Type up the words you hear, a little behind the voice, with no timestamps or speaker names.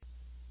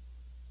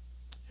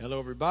Hello,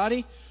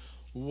 everybody.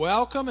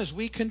 Welcome as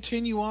we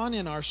continue on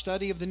in our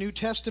study of the New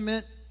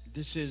Testament.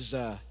 This is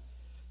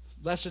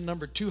lesson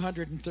number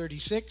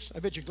 236. I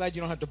bet you're glad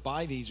you don't have to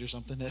buy these or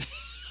something.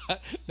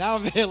 Now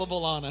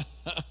available on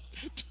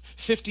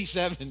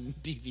 57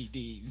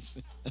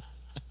 DVDs.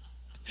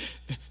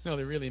 No,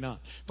 they're really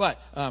not.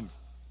 But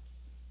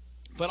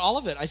all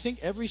of it, I think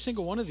every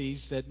single one of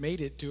these that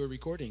made it to a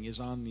recording is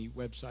on the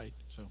website.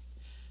 So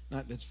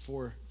that's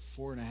four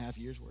and a half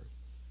years worth.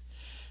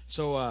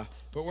 So,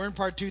 but we're in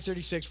part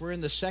 236. We're in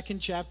the second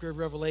chapter of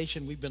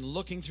Revelation. We've been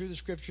looking through the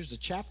scriptures a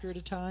chapter at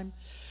a time.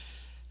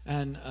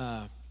 And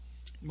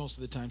most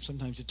of the time,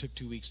 sometimes it took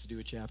 2 weeks to do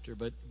a chapter,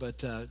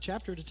 but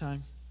chapter at a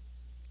time.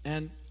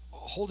 And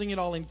holding it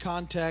all in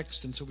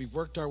context. And so we've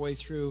worked our way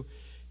through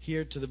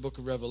here to the book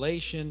of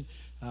Revelation.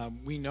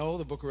 We know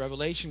the book of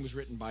Revelation was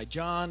written by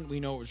John. We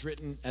know it was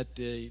written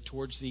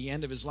towards the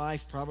end of his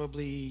life,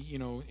 probably,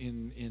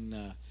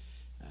 in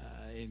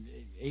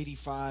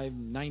 85,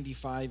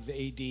 95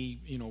 AD,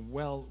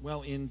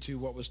 well into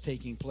what was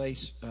taking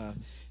place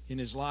in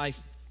his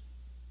life.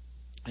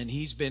 And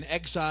he's been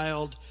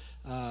exiled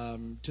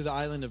to the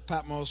island of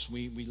Patmos.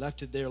 We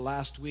left it there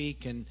last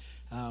week, and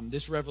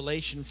this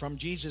revelation from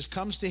Jesus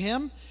comes to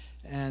him,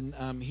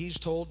 and he's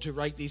told to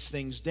write these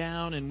things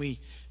down. And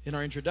in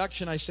our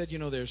introduction, I said,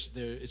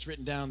 it's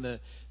written down that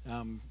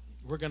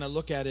we're going to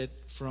look at it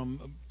from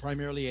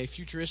primarily a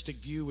futuristic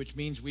view, which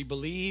means we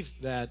believe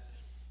that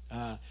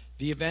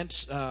the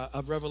events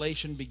of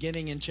Revelation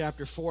beginning in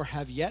chapter 4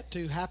 have yet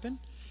to happen,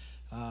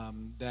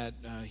 that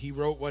he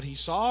wrote what he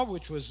saw,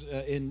 which was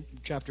in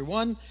chapter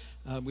 1.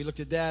 We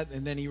looked at that,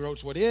 and then he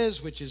wrote what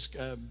is, which is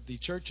the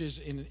churches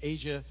in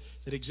Asia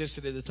that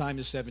existed at the time,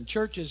 the 7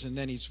 churches, and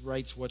then he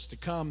writes what's to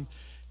come,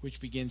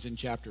 which begins in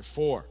chapter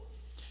 4.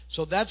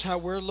 So that's how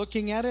we're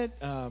looking at it.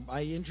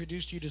 I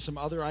introduced you to some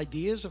other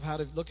ideas of how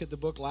to look at the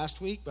book last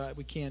week, but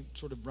we can't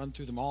sort of run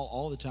through them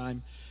all the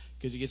time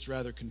because it gets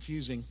rather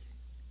confusing.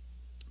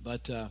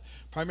 But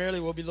primarily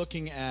we'll be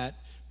looking at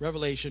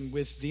Revelation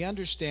with the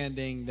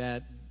understanding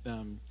that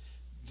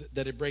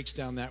that it breaks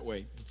down that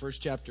way. The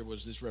first chapter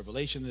was this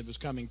revelation that was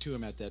coming to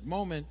him at that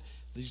moment.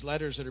 These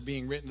letters that are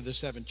being written to the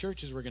 7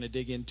 churches we're going to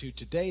dig into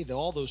today.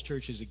 All those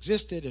churches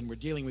existed, and we're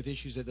dealing with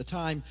issues at the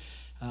time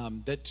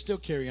that still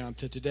carry on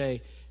to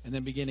today. And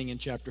then beginning in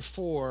chapter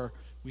 4,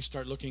 we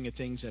start looking at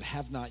things that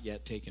have not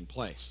yet taken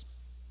place.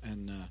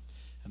 And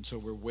so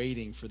we're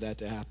waiting for that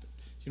to happen.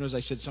 As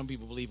I said, some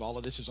people believe all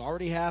of this has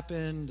already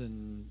happened,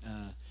 and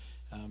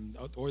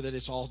or that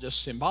it's all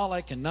just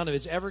symbolic and none of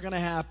it's ever going to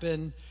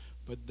happen.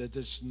 But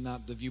that's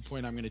not the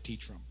viewpoint I'm going to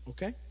teach from.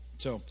 Okay,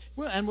 so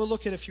we'll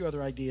look at a few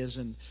other ideas,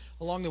 and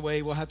along the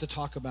way we'll have to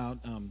talk about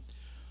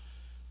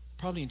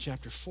probably in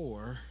chapter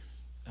 4.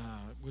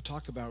 We'll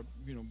talk about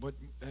what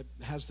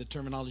has the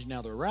terminology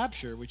now, the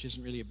rapture, which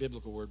isn't really a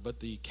biblical word, but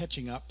the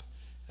catching up,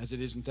 as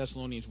it is in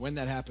Thessalonians, when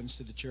that happens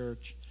to the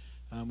church.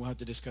 We'll have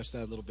to discuss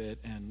that a little bit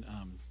and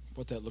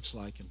what that looks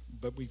like.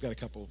 But we've got a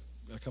couple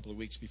of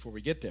weeks before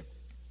we get there.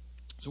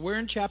 So we're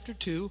in chapter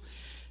 2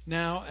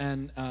 now,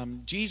 and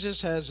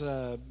Jesus has,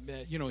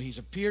 he's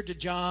appeared to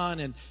John,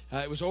 and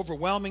it was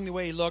overwhelming the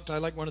way he looked. I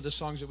like one of the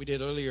songs that we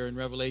did earlier in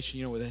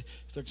Revelation, where it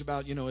talks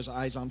about, his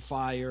eyes on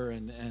fire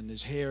and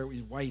his hair,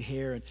 his white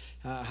hair, and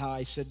how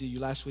I said to you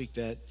last week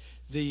that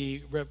the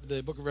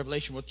book of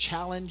Revelation will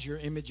challenge your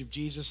image of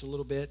Jesus a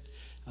little bit,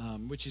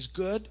 which is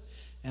good.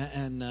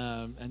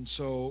 And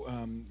so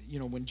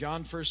when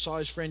John first saw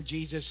his friend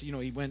Jesus,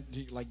 he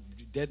went like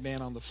dead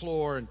man on the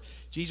floor, and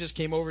Jesus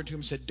came over to him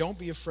and said, "Don't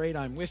be afraid,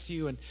 I'm with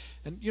you." And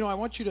I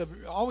want you to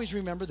always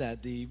remember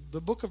that the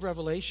book of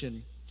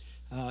Revelation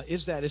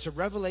is that it's a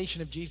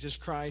revelation of Jesus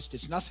Christ.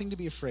 It's nothing to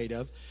be afraid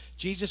of.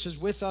 Jesus is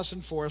with us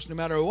and for us, no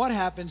matter what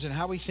happens and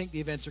how we think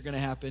the events are going to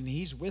happen.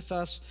 He's with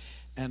us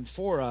and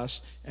for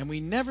us, and we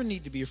never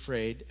need to be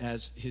afraid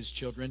as his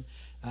children.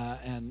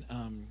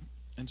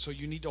 And so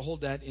you need to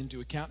hold that into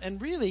account. And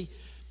really,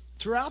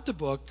 throughout the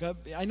book,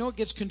 I know it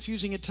gets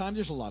confusing at times.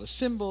 There's a lot of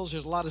symbols.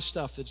 There's a lot of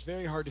stuff that's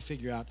very hard to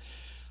figure out.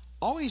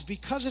 Always,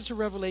 because it's a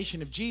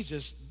revelation of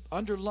Jesus,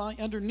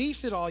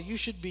 underneath it all, you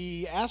should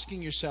be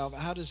asking yourself,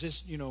 how does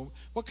this,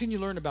 what can you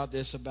learn about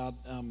this, about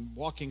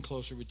walking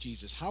closer with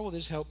Jesus? How will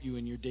this help you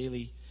in your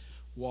daily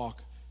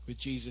walk with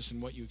Jesus and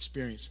what you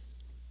experience?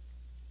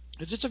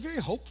 Because it's a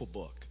very hopeful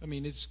book. I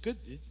mean, it's good.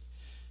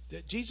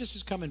 That Jesus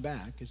is coming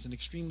back is an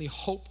extremely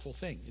hopeful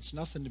thing. It's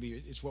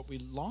it's what we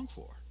long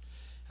for.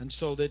 And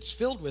so that's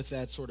filled with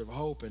that sort of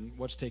hope and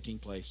what's taking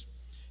place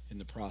in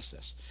the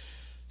process.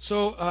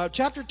 So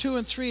chapter 2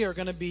 and 3 are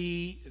going to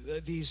be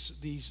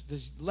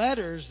these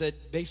letters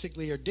that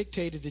basically are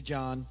dictated to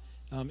John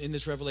in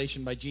this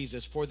revelation by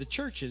Jesus for the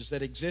churches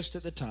that exist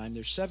at the time.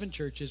 There's 7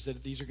 churches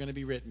that these are going to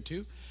be written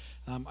to.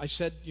 I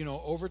said,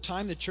 over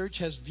time the church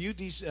has viewed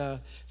these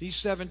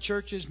 7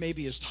 churches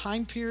maybe as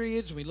time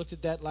periods, and we looked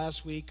at that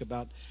last week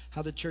about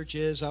how the church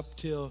is up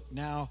till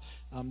now.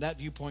 That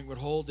viewpoint would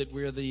hold that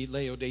we're the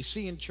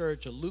Laodicean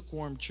church, a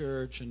lukewarm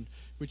church, and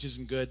which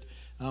isn't good.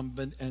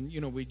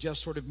 We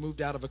just sort of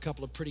moved out of a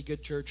couple of pretty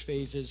good church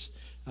phases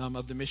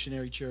of the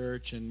missionary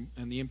church and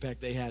the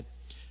impact they had.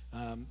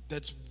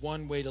 That's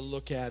one way to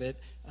look at it.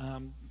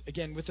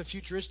 Again, with a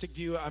futuristic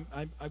view,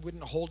 I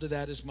wouldn't hold to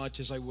that as much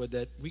as I would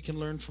that we can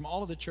learn from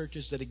all of the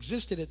churches that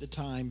existed at the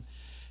time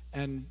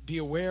and be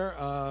aware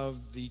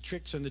of the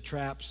tricks and the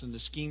traps and the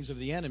schemes of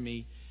the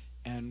enemy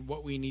and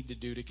what we need to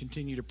do to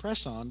continue to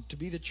press on to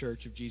be the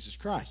church of Jesus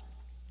Christ.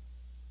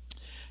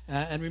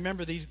 And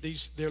remember,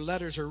 their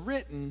letters are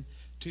written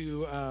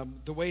to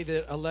the way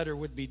that a letter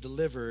would be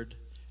delivered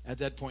at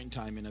that point in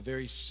time, in a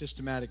very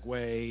systematic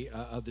way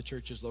of the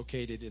churches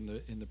located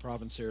in the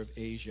province there of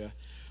Asia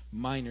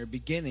Minor,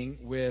 beginning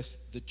with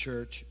the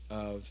church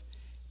of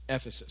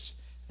Ephesus.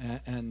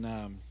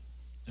 And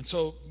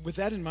so with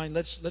that in mind,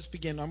 let's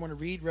begin. I'm going to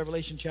read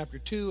Revelation chapter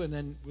 2, and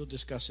then we'll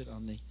discuss it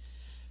on the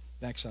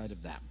backside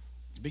of that.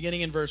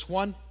 Beginning in verse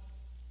 1.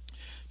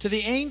 To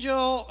the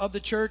angel of the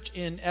church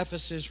in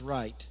Ephesus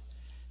write,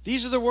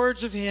 these are the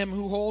words of him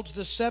who holds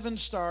the 7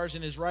 stars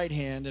in his right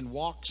hand and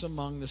walks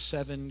among the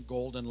 7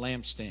 golden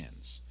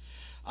lampstands.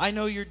 I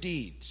know your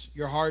deeds,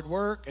 your hard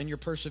work, and your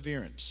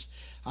perseverance.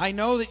 I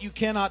know that you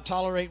cannot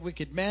tolerate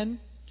wicked men,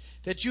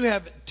 that you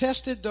have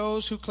tested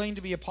those who claim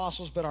to be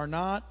apostles but are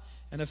not,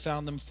 and have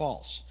found them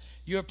false.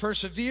 You have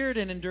persevered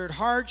and endured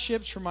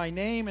hardships for my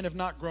name and have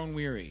not grown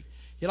weary.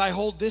 Yet I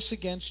hold this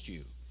against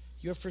you.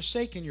 You have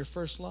forsaken your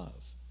first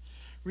love.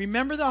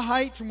 Remember the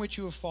height from which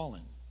you have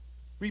fallen.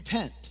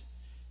 Repent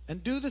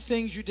and do the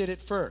things you did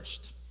at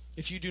first.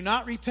 If you do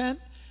not repent,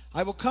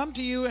 I will come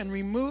to you and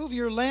remove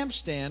your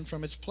lampstand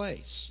from its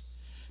place.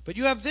 But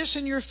you have this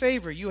in your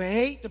favor. You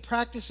hate the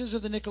practices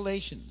of the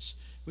Nicolaitans,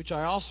 which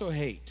I also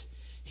hate.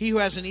 He who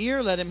has an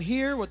ear, let him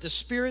hear what the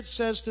Spirit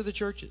says to the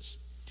churches.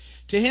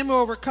 To him who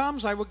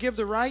overcomes, I will give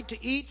the right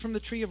to eat from the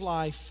tree of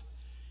life,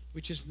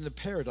 which is in the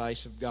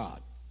paradise of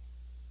God.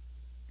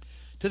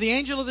 To the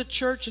angel of the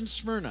church in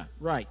Smyrna,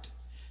 write,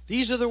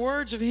 these are the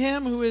words of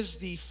him who is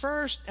the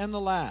first and the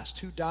last,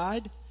 who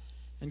died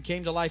and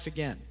came to life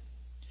again.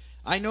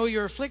 I know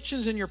your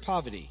afflictions and your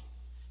poverty,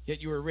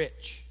 yet you are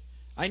rich.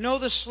 I know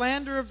the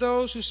slander of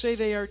those who say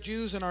they are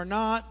Jews and are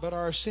not, but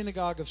are a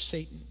synagogue of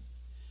Satan.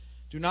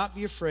 Do not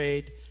be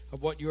afraid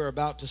of what you are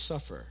about to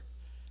suffer.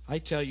 I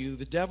tell you,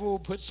 the devil will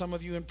put some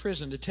of you in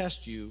prison to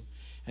test you,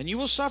 and you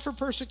will suffer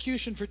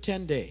persecution for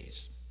 10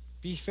 days.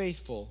 Be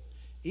faithful,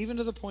 even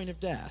to the point of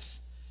death,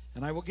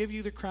 and I will give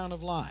you the crown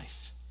of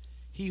life.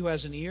 He who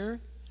has an ear,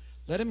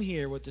 let him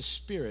hear what the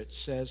Spirit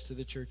says to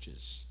the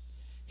churches.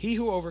 He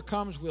who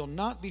overcomes will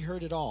not be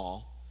hurt at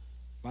all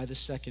by the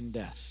second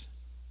death.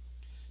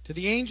 To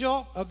the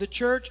angel of the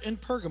church in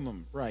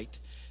Pergamum write,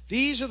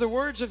 these are the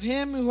words of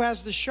him who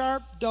has the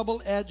sharp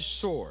double-edged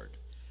sword.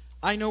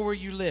 I know where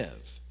you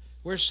live,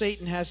 where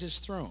Satan has his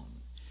throne.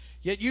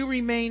 Yet you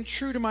remain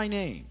true to my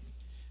name.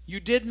 You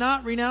did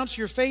not renounce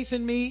your faith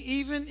in me,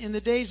 even in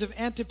the days of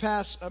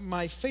Antipas,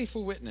 my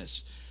faithful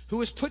witness, who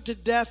was put to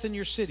death in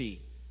your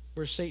city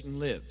where Satan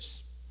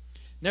lives.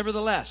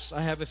 Nevertheless,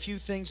 I have a few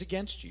things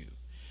against you.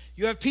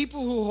 You have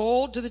people who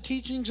hold to the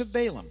teachings of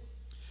Balaam,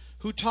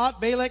 who taught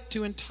Balak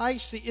to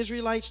entice the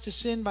Israelites to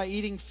sin by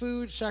eating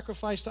food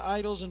sacrificed to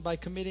idols and by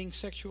committing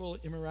sexual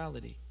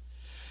immorality.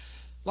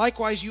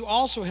 Likewise, you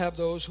also have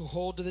those who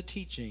hold to the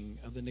teaching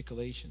of the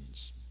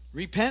Nicolaitans.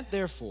 Repent,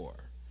 therefore,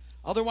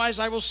 otherwise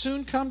I will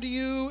soon come to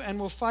you and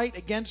will fight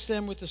against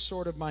them with the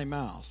sword of my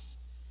mouth.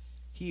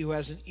 He who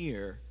has an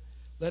ear,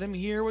 let him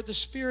hear what the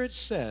Spirit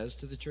says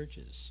to the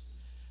churches.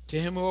 To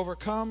him who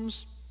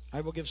overcomes,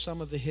 I will give some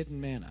of the hidden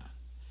manna.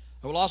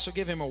 I will also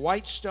give him a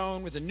white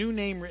stone with a new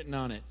name written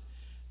on it,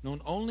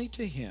 known only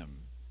to him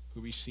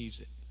who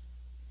receives it.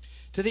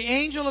 To the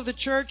angel of the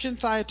church in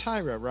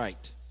Thyatira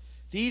write,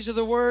 these are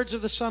the words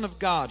of the Son of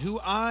God,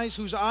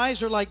 whose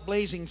eyes are like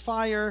blazing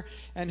fire,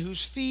 and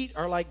whose feet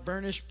are like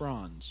burnished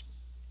bronze.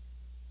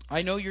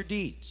 I know your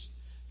deeds,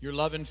 your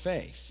love and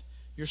faith,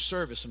 your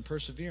service and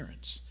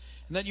perseverance,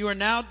 and that you are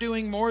now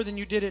doing more than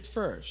you did at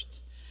first.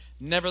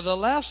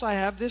 Nevertheless, I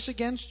have this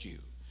against you.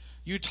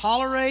 You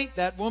tolerate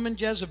that woman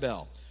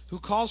Jezebel, who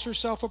calls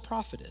herself a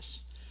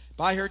prophetess.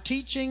 By her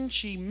teaching,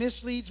 she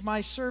misleads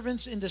my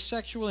servants into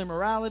sexual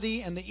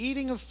immorality and the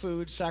eating of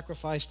food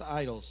sacrificed to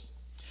idols.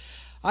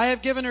 I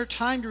have given her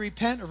time to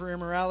repent of her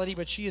immorality,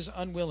 but she is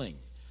unwilling.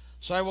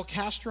 So I will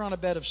cast her on a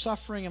bed of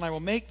suffering, and I will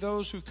make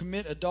those who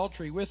commit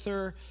adultery with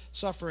her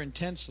suffer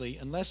intensely,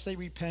 unless they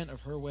repent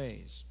of her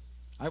ways.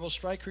 I will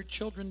strike her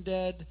children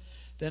dead.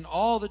 Then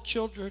all the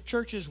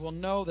churches will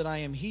know that I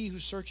am he who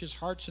searches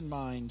hearts and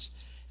minds,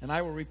 and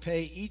I will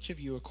repay each of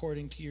you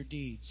according to your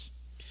deeds.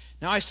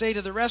 Now I say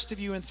to the rest of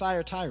you in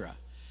Thyatira,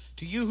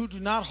 to you who do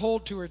not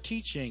hold to her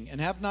teaching and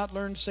have not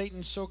learned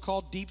Satan's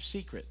so-called deep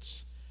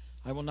secrets,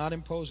 I will not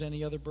impose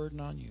any other burden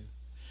on you.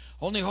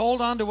 Only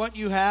hold on to what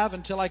you have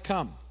until I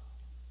come.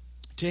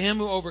 To him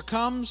who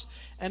overcomes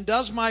and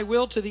does my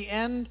will to the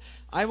end,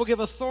 I will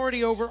give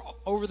authority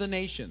over the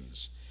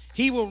nations.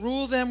 He will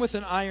rule them with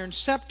an iron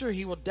scepter.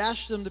 He will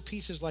dash them to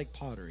pieces like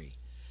pottery.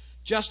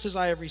 Just as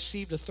I have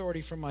received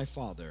authority from my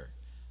Father,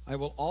 I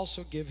will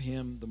also give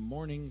him the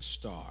morning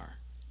star.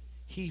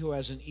 He who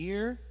has an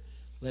ear,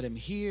 let him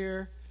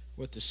hear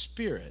what the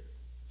Spirit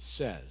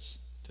says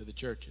to the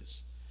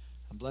churches.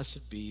 And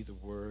blessed be the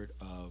word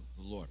of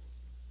the Lord.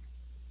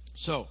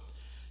 So,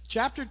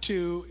 chapter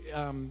 2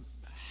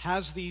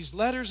 has these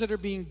letters that are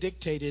being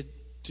dictated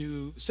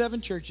to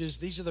 7 churches.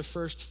 These are the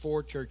first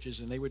 4 churches,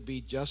 and they would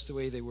be just the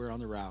way they were on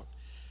the route.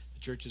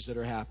 The churches that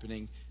are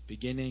happening,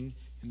 beginning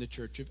in the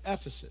church of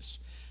Ephesus.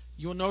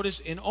 You'll notice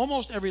in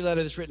almost every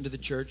letter that's written to the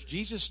church,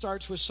 Jesus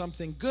starts with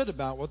something good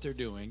about what they're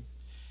doing,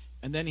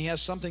 and then he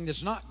has something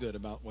that's not good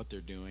about what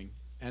they're doing,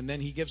 and then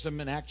he gives them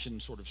an action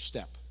sort of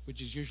step,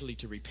 which is usually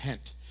to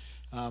repent.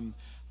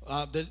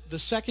 The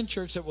second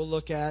church that we'll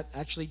look at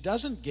actually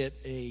doesn't get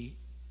a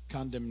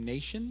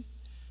condemnation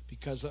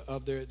because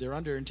of they're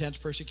under intense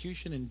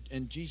persecution,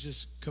 and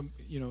Jesus,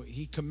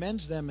 he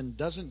commends them and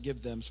doesn't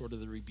give them sort of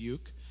the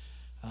rebuke.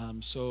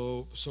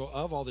 So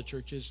of all the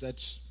churches,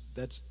 that's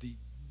the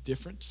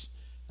difference.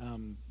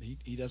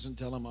 He doesn't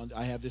tell them,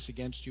 I have this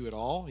against you at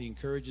all. He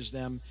encourages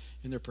them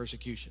in their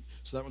persecution.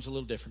 So that one's a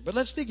little different. But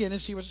let's dig in and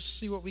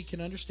see what we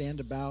can understand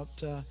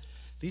about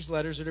these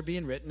letters that are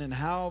being written and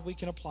how we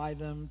can apply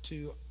them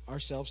to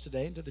ourselves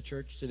today and to the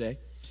church today.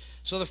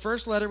 So the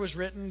first letter was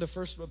written, the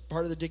first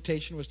part of the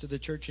dictation was to the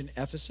church in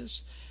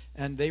Ephesus,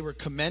 and they were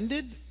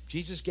commended.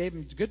 Jesus gave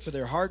them good for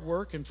their hard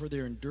work and for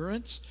their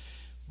endurance.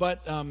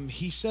 But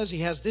he says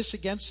he has this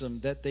against them,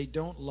 that they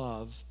don't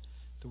love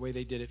the way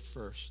they did it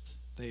first.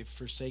 They've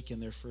forsaken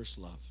their first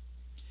love.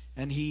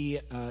 And he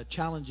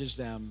challenges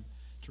them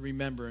to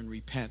remember and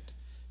repent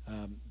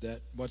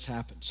that what's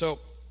happened. So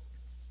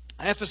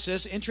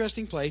Ephesus,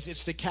 interesting place.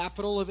 It's the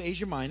capital of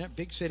Asia Minor,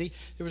 big city.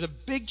 There was a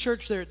big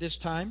church there at this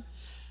time.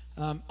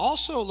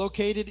 Also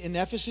located in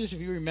Ephesus,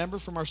 if you remember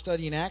from our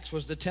study in Acts,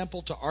 was the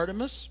temple to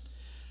Artemis.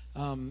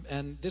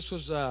 And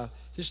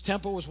this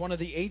temple was one of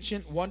the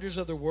ancient wonders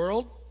of the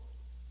world.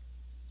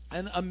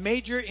 And a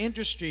major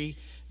industry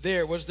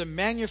there was the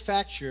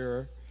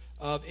manufacture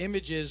of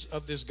images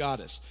of this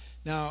goddess.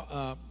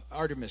 Now,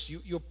 Artemis,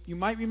 you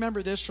might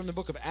remember this from the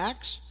book of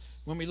Acts.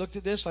 When we looked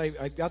at this,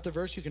 I got the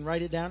verse. You can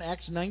write it down.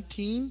 Acts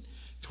 19,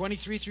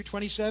 23 through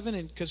 27.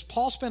 And because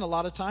Paul spent a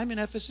lot of time in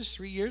Ephesus,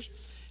 3 years.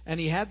 And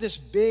he had this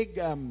big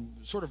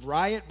sort of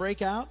riot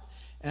break out.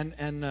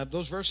 And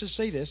those verses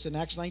say this in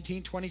Acts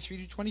 19, 23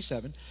 to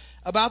 27.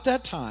 About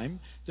that time,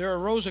 there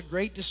arose a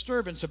great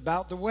disturbance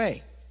about the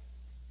way.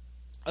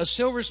 A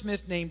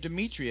silversmith named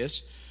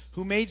Demetrius,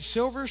 who made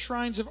silver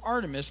shrines of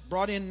Artemis,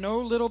 brought in no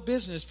little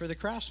business for the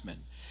craftsmen.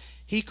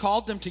 He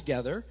called them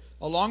together,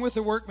 along with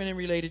the workmen in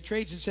related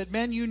trades, and said,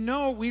 Men, you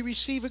know we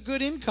receive a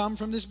good income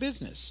from this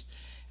business.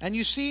 And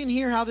you see and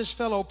hear how this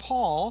fellow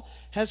Paul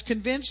has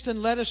convinced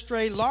and led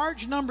astray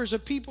large numbers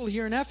of people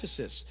here in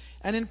Ephesus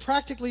and in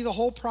practically the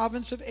whole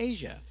province of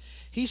Asia.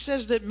 He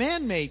says that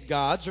man-made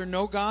gods are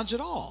no gods at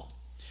all.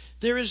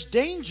 There is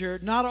danger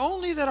not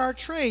only that our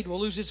trade will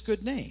lose its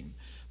good name,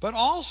 but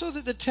also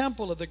that the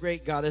temple of the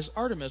great goddess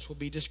Artemis will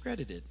be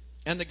discredited.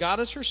 And the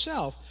goddess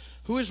herself,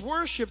 who is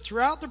worshipped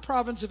throughout the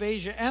province of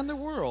Asia and the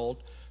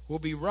world, will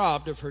be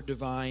robbed of her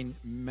divine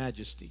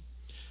majesty.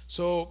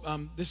 So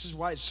this is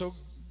why it's so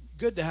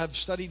good to have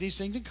studied these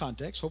things in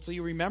context. Hopefully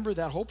you remember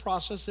that whole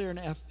process there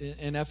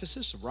in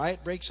Ephesus. A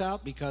riot breaks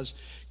out because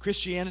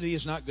Christianity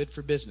is not good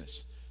for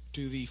business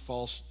to the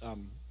false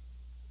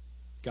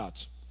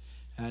gods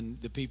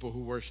and the people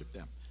who worship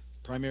them,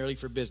 primarily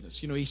for business.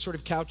 He sort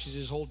of couches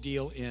his whole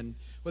deal in,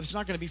 well, it's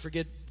not going to be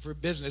for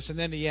business, and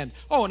then the end.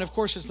 Oh, and of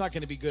course it's not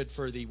going to be good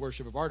for the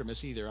worship of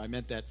Artemis either. I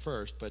meant that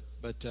first, but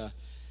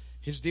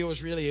his deal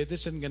was really,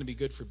 this isn't going to be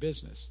good for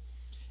business.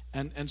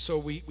 And so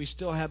we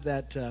still have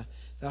that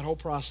whole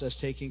process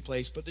taking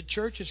place. But the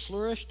church has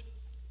flourished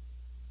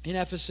in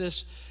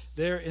Ephesus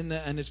there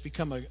and it's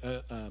become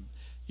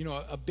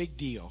a big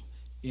deal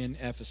in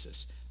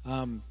Ephesus.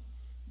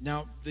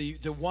 Now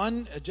the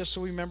one, just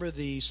so we remember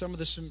some of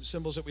the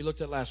symbols that we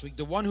looked at last week,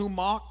 the one who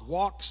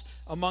walks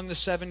among the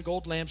 7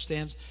 gold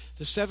lampstands.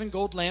 The 7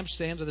 gold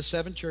lampstands are the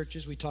 7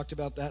 churches. We talked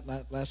about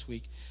that last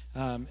week.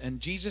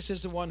 And Jesus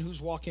is the one who's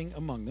walking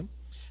among them.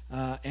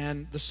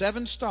 And the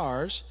 7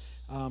 stars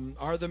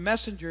are the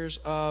messengers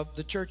of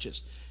the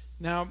churches.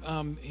 Now,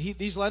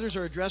 these letters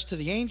are addressed to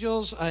the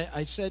angels.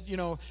 I said,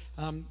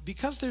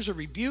 because there's a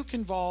rebuke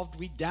involved,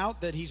 we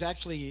doubt that he's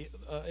actually,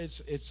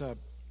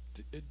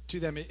 to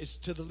them, it's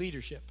to the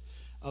leadership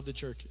of the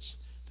churches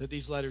that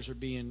these letters are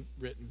being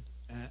written.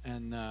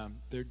 And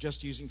they're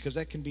just using, because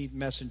that can be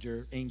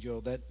messenger,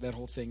 angel, that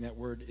whole thing, that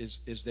word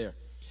is there.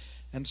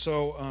 And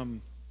so,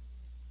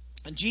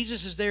 and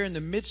Jesus is there in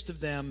the midst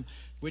of them,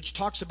 which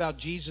talks about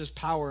Jesus'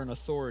 power and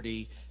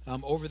authority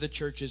over the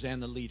churches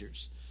and the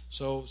leaders.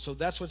 So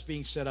that's what's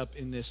being set up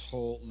in this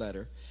whole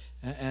letter.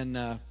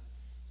 And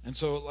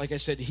so, like I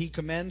said, he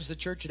commends the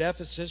church at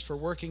Ephesus for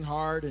working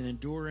hard and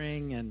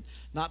enduring and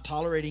not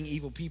tolerating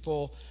evil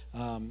people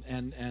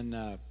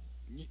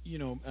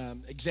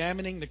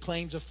examining the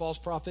claims of false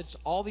prophets.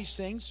 All these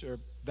things are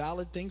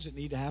valid things that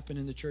need to happen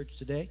in the church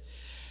today.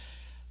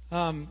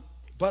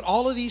 But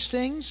all of these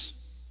things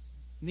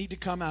need to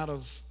come out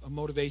of a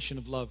motivation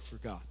of love for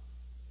God.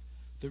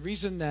 The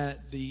reason that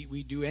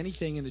we do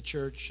anything in the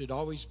church should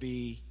always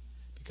be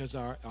because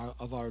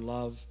of our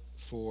love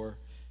for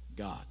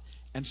God.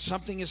 And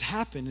something has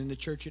happened in the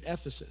church at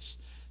Ephesus,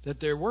 that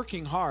they're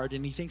working hard,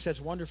 and he thinks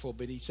that's wonderful,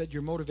 but he said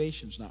your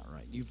motivation's not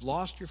right. You've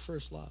lost your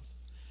first love.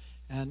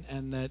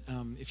 And that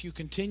if you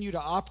continue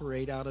to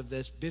operate out of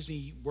this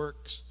busy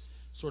works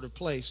sort of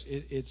place,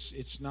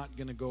 it's not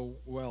going to go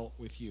well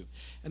with you.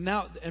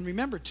 And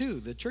remember, too,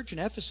 the church in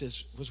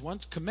Ephesus was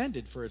once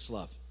commended for its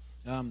love.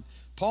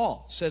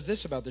 Paul says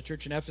this about the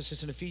church in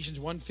Ephesus in Ephesians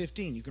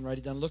 1:15. You can write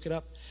it down, look it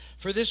up.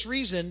 For this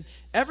reason,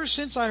 ever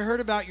since I heard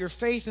about your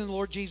faith in the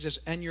Lord Jesus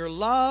and your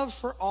love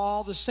for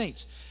all the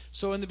saints.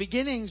 So in the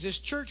beginnings, this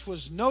church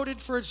was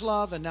noted for its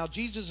love, and now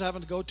Jesus is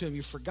having to go to him.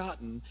 You've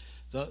forgotten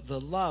the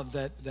love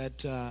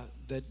that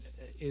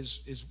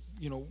is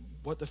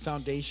what the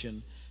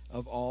foundation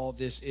of all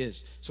this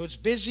is. So it's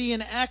busy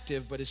and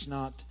active, but it's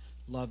not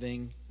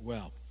loving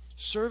well.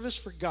 Service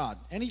for God,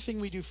 anything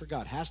we do for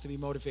God, has to be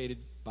motivated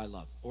by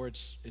love, or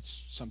it's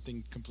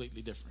something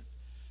completely different.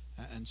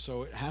 And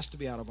so it has to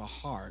be out of a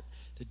heart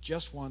that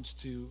just wants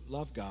to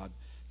love God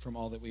from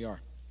all that we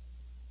are.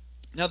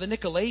 Now the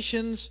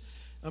Nicolaitans,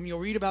 you'll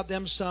read about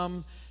them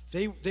some.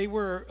 They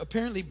were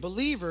apparently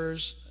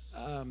believers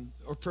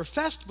or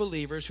professed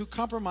believers who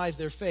compromised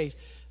their faith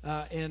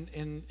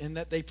in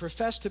that they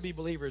professed to be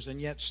believers and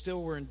yet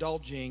still were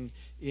indulging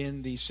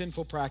in the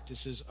sinful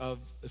practices of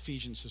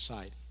Ephesian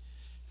society.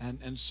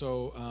 And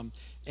so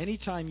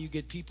anytime you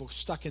get people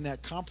stuck in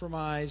that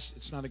compromise,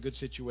 it's not a good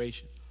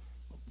situation.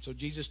 So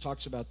Jesus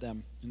talks about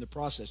them in the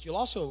process. You'll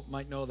also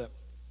might know that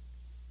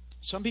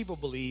some people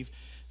believe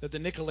that the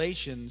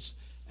Nicolaitans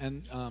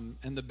and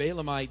the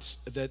Balaamites,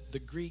 that the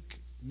Greek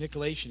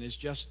Nicolaitan is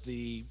just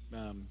the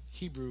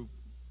Hebrew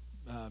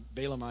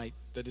Balaamite,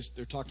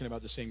 they're talking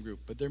about the same group,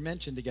 but they're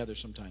mentioned together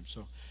sometimes,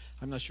 so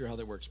I'm not sure how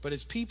that works. But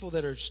it's people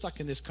that are stuck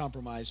in this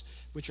compromise,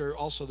 which are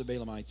also the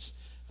Balaamites,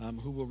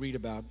 who we'll read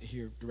about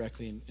here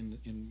directly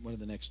in one of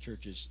the next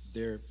churches.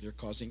 They're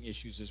causing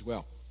issues as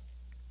well.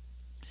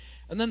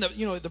 And then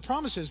the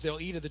promise is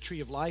they'll eat of the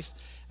tree of life,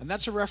 and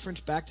that's a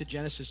reference back to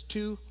Genesis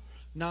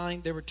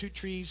 2:9. There were two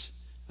trees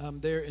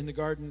there in the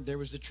garden. There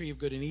was the tree of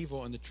good and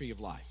evil and the tree of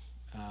life.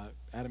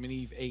 Adam and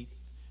Eve ate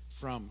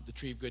from the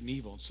tree of good and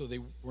evil, so they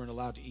weren't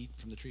allowed to eat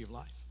from the tree of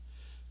life.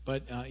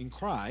 But in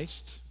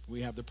Christ,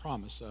 we have the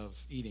promise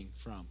of eating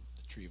from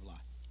the tree of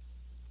life.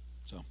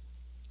 So,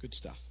 good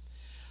stuff.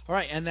 All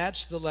right, and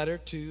that's the letter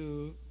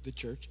to the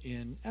church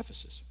in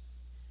Ephesus.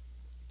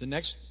 The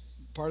next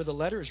part of the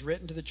letter is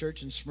written to the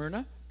church in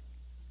Smyrna,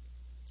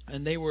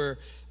 and they were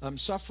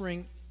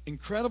suffering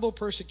incredible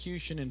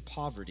persecution and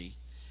poverty.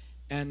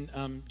 And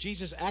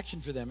Jesus'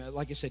 action for them,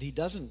 like I said, he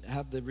doesn't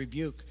have the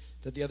rebuke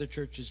that the other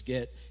churches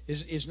get,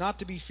 is not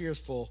to be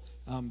fearful,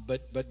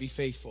 but be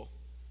faithful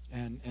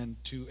and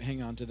to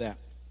hang on to that.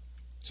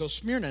 So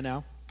Smyrna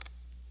now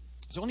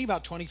is only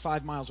about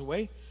 25 miles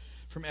away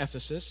from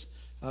Ephesus.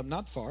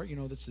 Not far,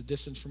 that's the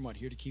distance from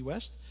here to Key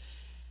West.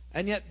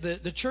 And yet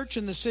the church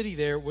in the city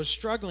there was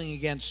struggling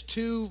against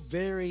two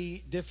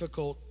very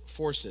difficult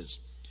forces.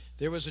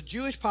 There was a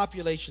Jewish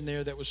population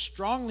there that was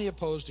strongly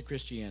opposed to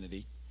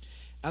Christianity,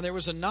 and there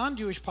was a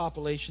non-Jewish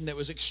population that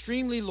was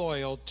extremely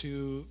loyal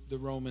to the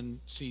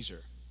Roman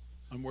Caesar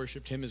and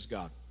worshipped him as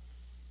God.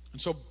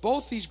 And so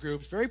both these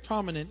groups, very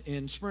prominent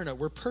in Smyrna,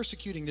 were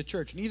persecuting the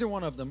church. Neither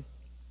one of them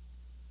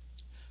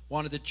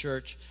wanted the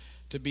church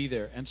to be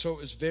there. And so it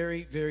was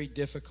very, very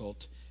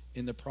difficult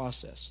in the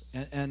process.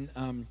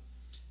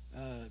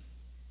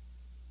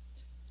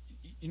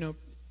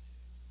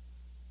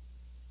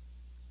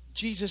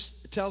 Jesus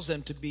tells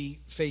them to be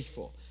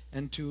faithful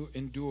and to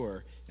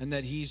endure, and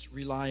that he's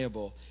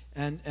reliable,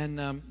 and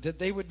that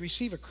they would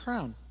receive a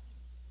crown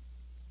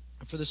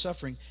for the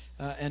suffering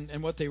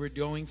and what they were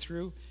going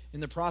through in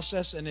the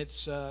process. And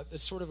it's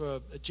sort of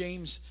a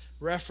James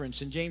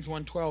reference. In James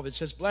 1:12, it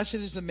says, "Blessed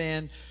is the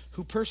man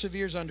who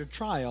perseveres under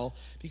trial,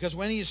 because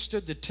when he has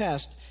stood the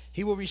test,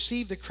 he will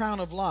receive the crown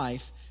of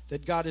life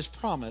that God has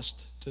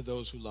promised to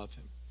those who love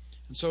him."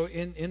 And so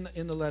in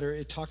the letter,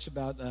 it talks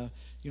about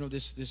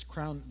this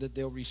crown that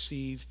they'll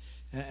receive,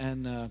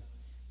 and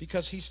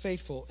because he's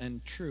faithful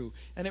and true.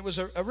 And it was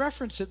a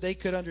reference that they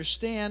could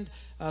understand.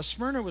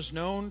 Smyrna was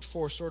known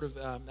for sort of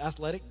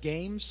athletic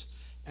games,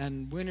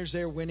 and winners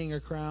there winning a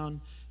crown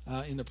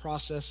in the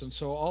process. And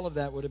so all of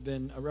that would have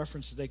been a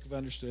reference that they could have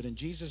understood. And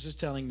Jesus is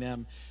telling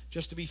them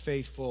just to be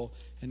faithful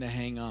and to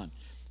hang on.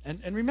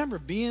 And remember,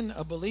 being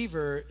a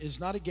believer is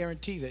not a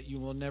guarantee that you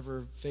will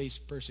never face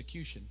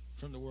persecution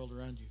from the world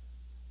around you.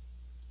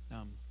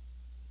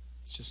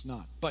 It's just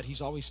not. But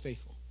he's always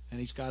faithful, and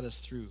he's got us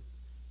through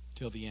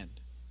till the end.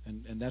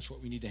 And that's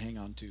what we need to hang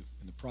on to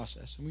in the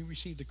process. And we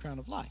receive the crown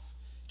of life,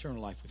 eternal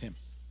life with him.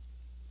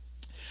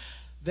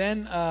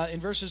 Then in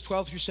verses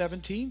 12 through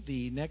 17,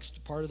 the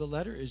next part of the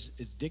letter is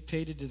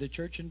dictated to the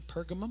church in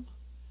Pergamum.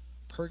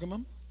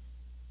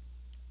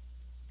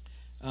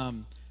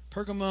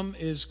 Pergamum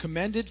is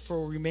commended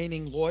for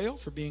remaining loyal,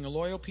 for being a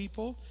loyal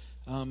people,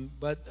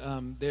 but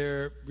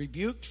they're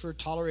rebuked for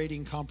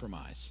tolerating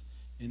compromise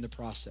in the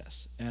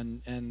process.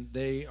 And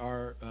they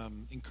are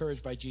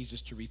encouraged by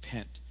Jesus to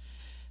repent.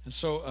 And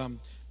so,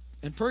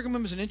 and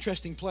Pergamum is an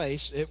interesting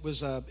place. It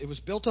was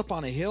built up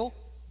on a hill,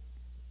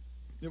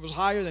 It was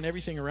higher than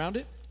everything around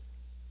it,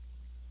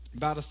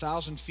 about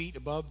 1,000 feet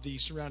above the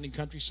surrounding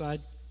countryside.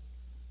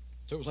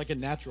 So it was like a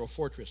natural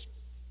fortress.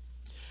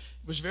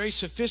 It was a very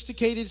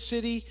sophisticated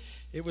city.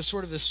 It was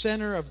sort of the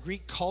center of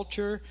Greek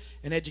culture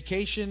and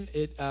education.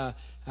 It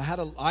had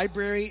a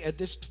library at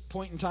this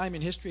point in time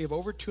in history of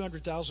over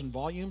 200,000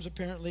 volumes,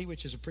 apparently,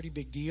 which is a pretty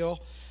big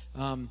deal.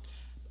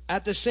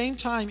 At the same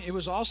time, it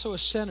was also a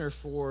center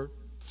for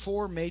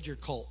 4 major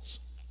cults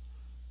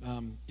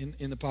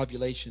in the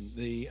population.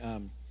 The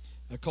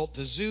cult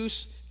to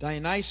Zeus,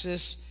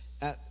 Dionysus,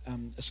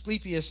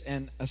 Asclepius,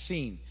 and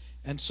Athene.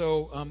 And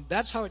so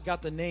that's how it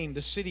got the name,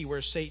 the city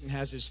where Satan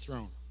has his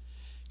throne.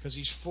 Because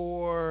these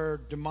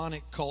 4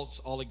 demonic cults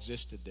all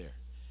existed there.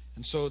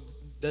 And so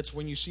that's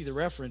when you see the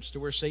reference to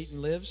where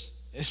Satan lives.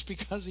 It's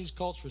because these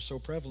cults were so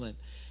prevalent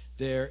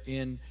there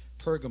in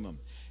Pergamum.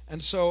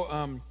 And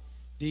so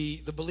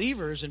the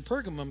believers in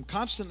Pergamum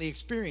constantly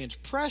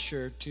experienced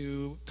pressure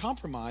to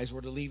compromise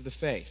or to leave the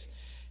faith.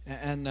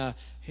 And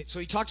so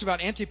he talks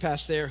about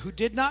Antipas there, who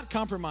did not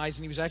compromise,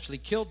 and he was actually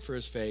killed for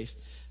his faith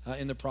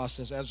in the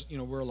process, as you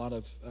know, we're a lot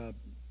of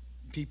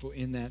people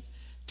in that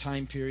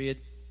time period.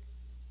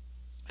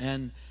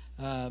 And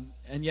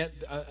yet,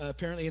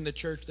 apparently in the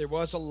church, there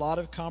was a lot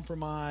of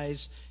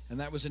compromise, and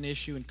that was an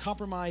issue. And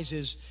compromise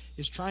is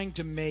trying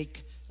to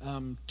make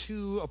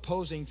 2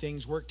 opposing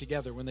things work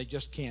together when they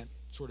just can't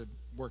sort of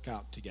work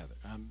out together.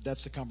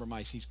 That's the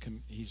compromise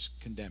he's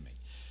condemning.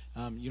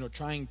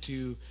 Trying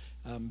to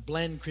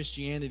blend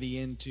Christianity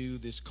into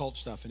this cult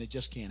stuff, and it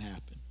just can't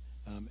happen.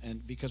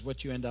 And because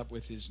what you end up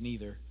with is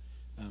neither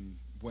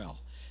well.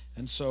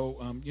 And so,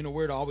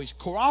 we're to always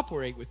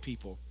cooperate with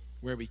people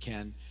where we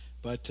can,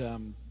 but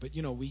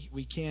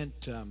we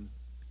can't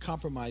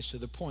compromise to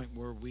the point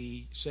where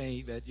we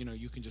say that,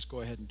 you can just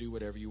go ahead and do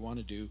whatever you want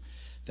to do.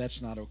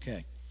 That's not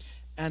okay.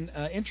 And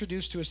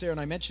introduced to us there, and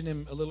I mentioned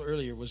him a little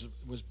earlier, was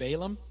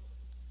Balaam.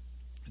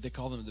 They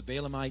call them the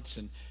Balaamites,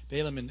 and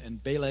Balaam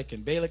and Balak.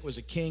 And Balak was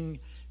a king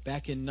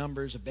back in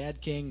Numbers, a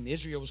bad king.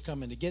 Israel was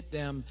coming to get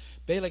them.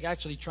 Balak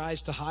actually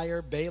tries to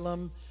hire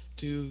Balaam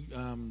to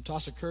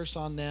toss a curse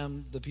on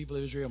them, the people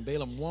of Israel. And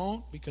Balaam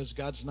won't, because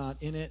God's not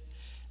in it.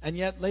 And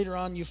yet later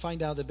on you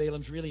find out that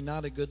Balaam's really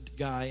not a good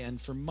guy, and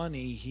for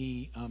money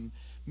he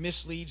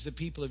misleads the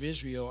people of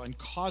Israel and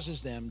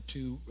causes them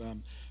to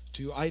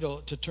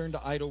turn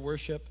to idol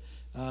worship.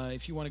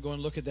 If you want to go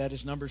and look at that,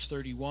 it's Numbers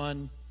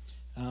 31.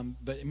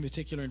 But in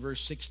particular in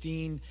verse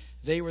 16,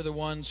 they were the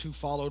ones who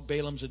followed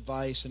Balaam's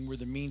advice and were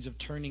the means of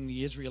turning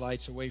the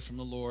Israelites away from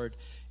the Lord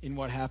in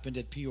what happened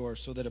at Peor,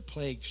 so that a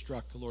plague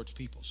struck the Lord's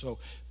people. So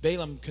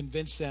Balaam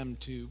convinced them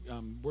to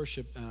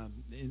worship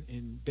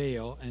in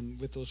Baal and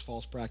with those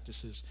false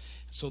practices.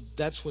 So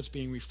that's what's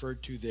being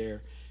referred to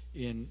there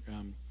in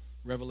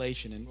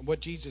Revelation. And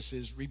what Jesus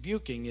is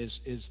rebuking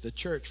is the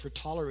church for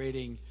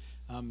tolerating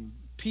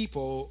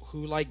people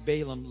who, like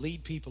Balaam,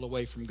 lead people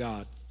away from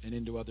God and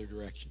into other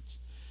directions.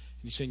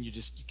 And he's saying you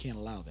can't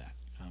allow that.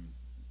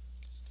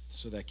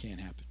 So that can't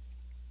happen.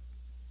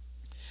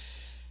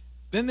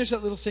 Then there's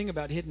that little thing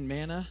about hidden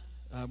manna,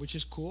 which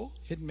is cool.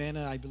 Hidden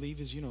manna, I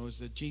believe, is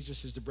that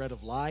Jesus is the bread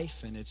of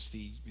life, and it's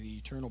the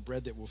eternal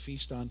bread that we'll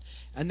feast on.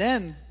 And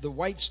then the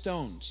white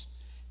stones.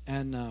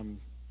 And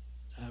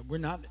we're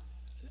not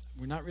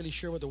really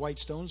sure what the white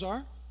stones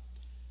are,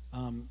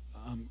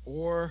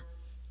 or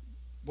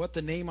what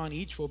the name on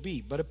each will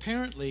be. But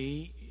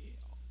apparently,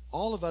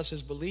 all of us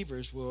as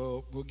believers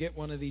will get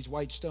one of these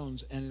white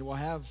stones, and it will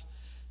have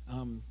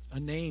a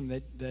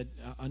name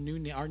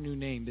our new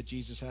name that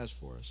Jesus has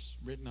for us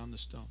written on the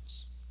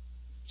stones.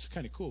 It's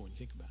kind of cool when you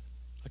think about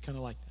it. I kind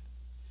of like that.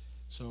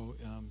 So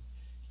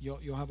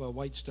you'll have a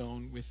white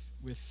stone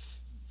with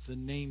the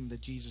name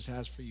that Jesus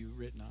has for you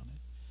written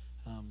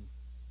on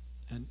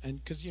it.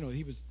 And because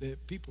he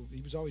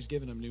was always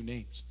giving them new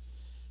names.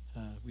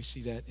 We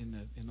see that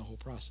in the whole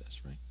process,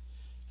 right?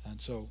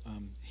 And so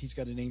he's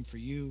got a name for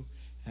you,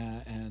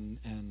 and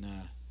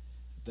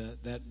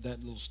that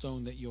little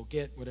stone that you'll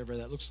get, whatever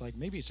that looks like.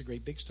 Maybe it's a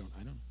great big stone.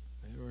 I don't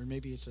know. Or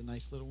maybe it's a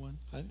nice little one.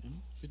 I don't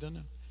know. If you don't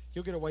know,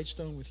 you'll get a white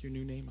stone with your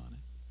new name on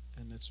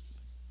it, and that's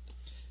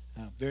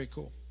very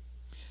cool.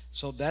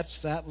 So that's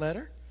that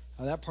letter,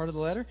 that part of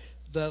the letter.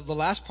 The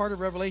last part of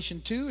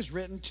Revelation 2 is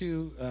written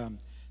to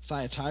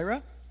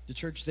Thyatira, the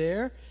church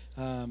there,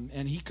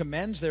 and he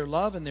commends their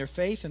love and their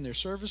faith and their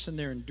service and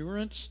their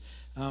endurance,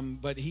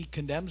 but he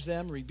condemns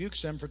them,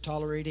 rebukes them for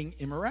tolerating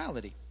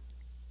immorality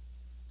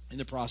in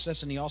the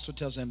process, and he also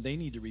tells them they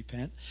need to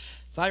repent.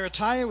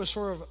 Thyatira was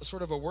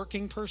sort of a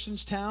working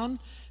person's town,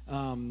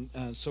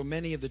 so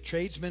many of the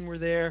tradesmen were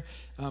there.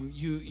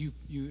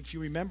 If you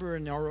remember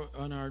in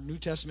our New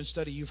Testament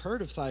study, you've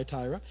heard of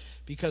Thyatira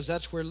because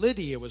that's where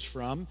Lydia was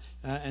from,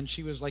 and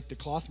she was like the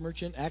cloth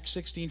merchant. Acts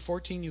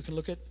 16:14, you can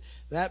look at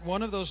that.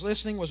 One of those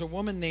listening was a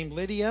woman named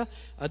Lydia,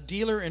 a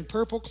dealer in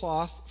purple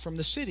cloth from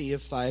the city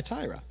of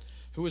Thyatira,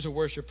 who was a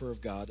worshiper of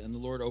God, and the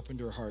Lord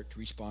opened her heart to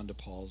respond to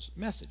Paul's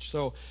message.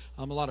 So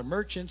a lot of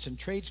merchants and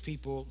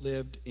tradespeople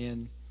lived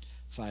in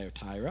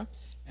Thyatira,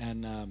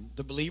 And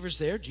the believers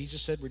there,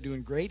 Jesus said, were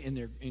doing great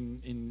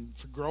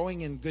for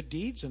growing in good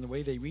deeds and the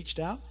way they reached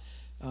out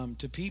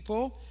to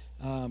people.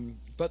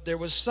 But there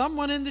was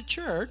someone in the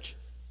church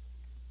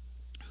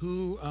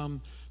who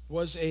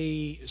was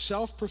a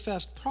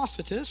self-professed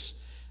prophetess,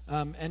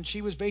 and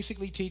she was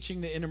basically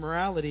teaching that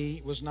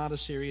immorality was not a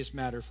serious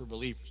matter for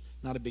believers,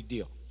 not a big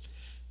deal.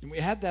 And we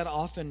had that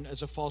often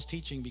as a false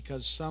teaching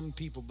because some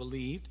people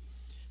believed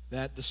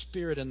that the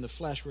spirit and the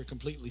flesh were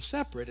completely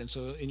separate, and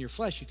so in your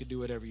flesh you could do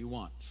whatever you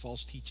want.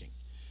 False teaching,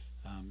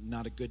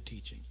 not a good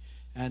teaching.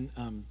 And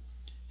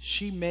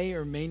she may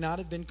or may not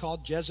have been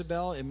called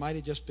Jezebel. It might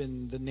have just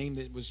been the name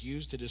that was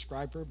used to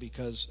describe her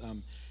because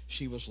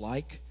she was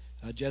like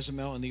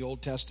Jezebel in the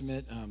Old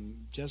Testament.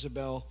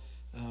 Jezebel,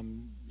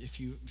 if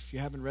you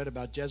haven't read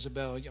about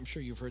Jezebel, I'm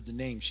sure you've heard the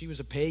name. She was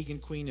a pagan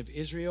queen of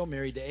Israel,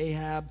 married to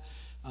Ahab,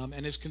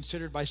 and is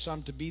considered by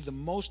some to be the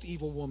most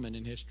evil woman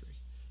in history.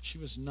 She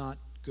was not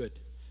good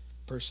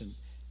person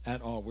at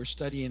all. We're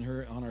studying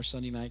her on our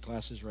Sunday night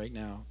classes right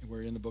now.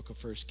 We're in the book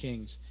of 1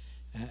 Kings.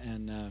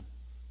 And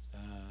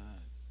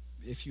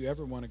if you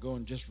ever want to go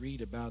and just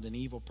read about an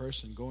evil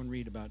person, go and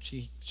read about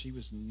she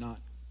was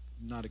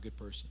not a good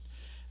person.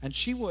 And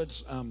she would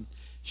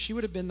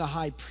have been the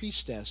high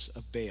priestess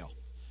of Baal,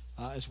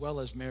 as well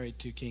as married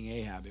to King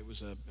Ahab. It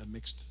was a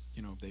mixed,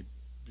 the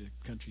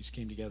countries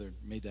came together and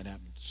made that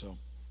happen. So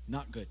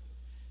not good.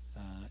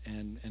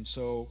 And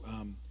so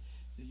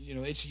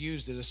it's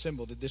used as a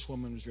symbol that this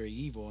woman was very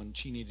evil and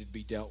she needed to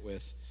be dealt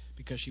with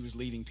because she was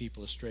leading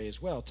people astray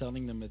as well,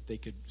 telling them that they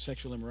could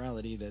sexual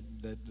immorality,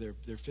 that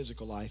their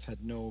physical life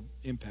had no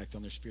impact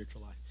on their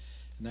spiritual life,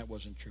 and that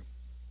wasn't true.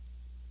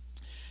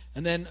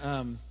 And then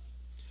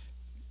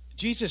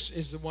Jesus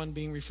is the one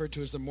being referred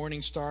to as the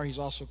morning star. He's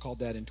also called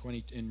that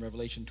in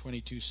Revelation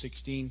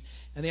 22:16.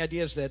 And the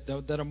idea is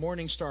that a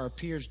morning star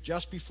appears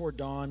just before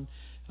dawn,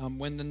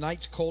 when the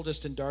night's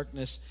coldest in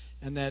darkness,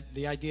 and that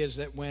the idea is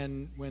that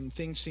when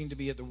things seem to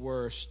be at the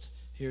worst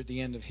here at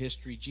the end of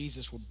history,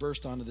 Jesus will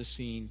burst onto the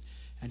scene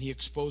and he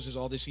exposes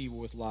all this evil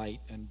with light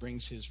and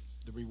brings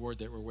the reward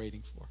that we're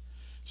waiting for.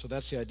 So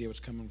that's the idea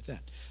what's coming with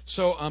that.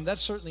 So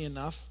that's certainly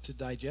enough to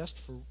digest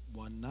for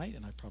one night,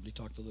 and I probably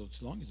talked a little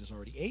too long because it's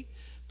already 8.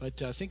 But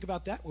think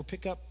about that. We'll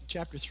pick up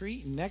chapter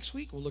 3 next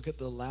week. We'll look at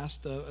the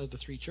last of the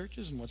 3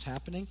 churches and what's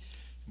happening.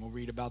 And we'll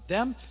read about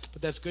them.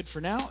 But that's good for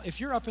now. If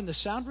you're up in the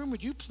sound room,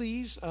 would you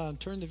please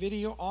turn the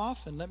video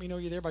off and let me know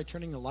you're there by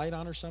turning the light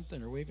on or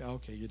something? Or wave.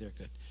 Okay, you're there.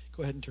 Good.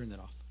 Go ahead and turn that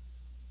off.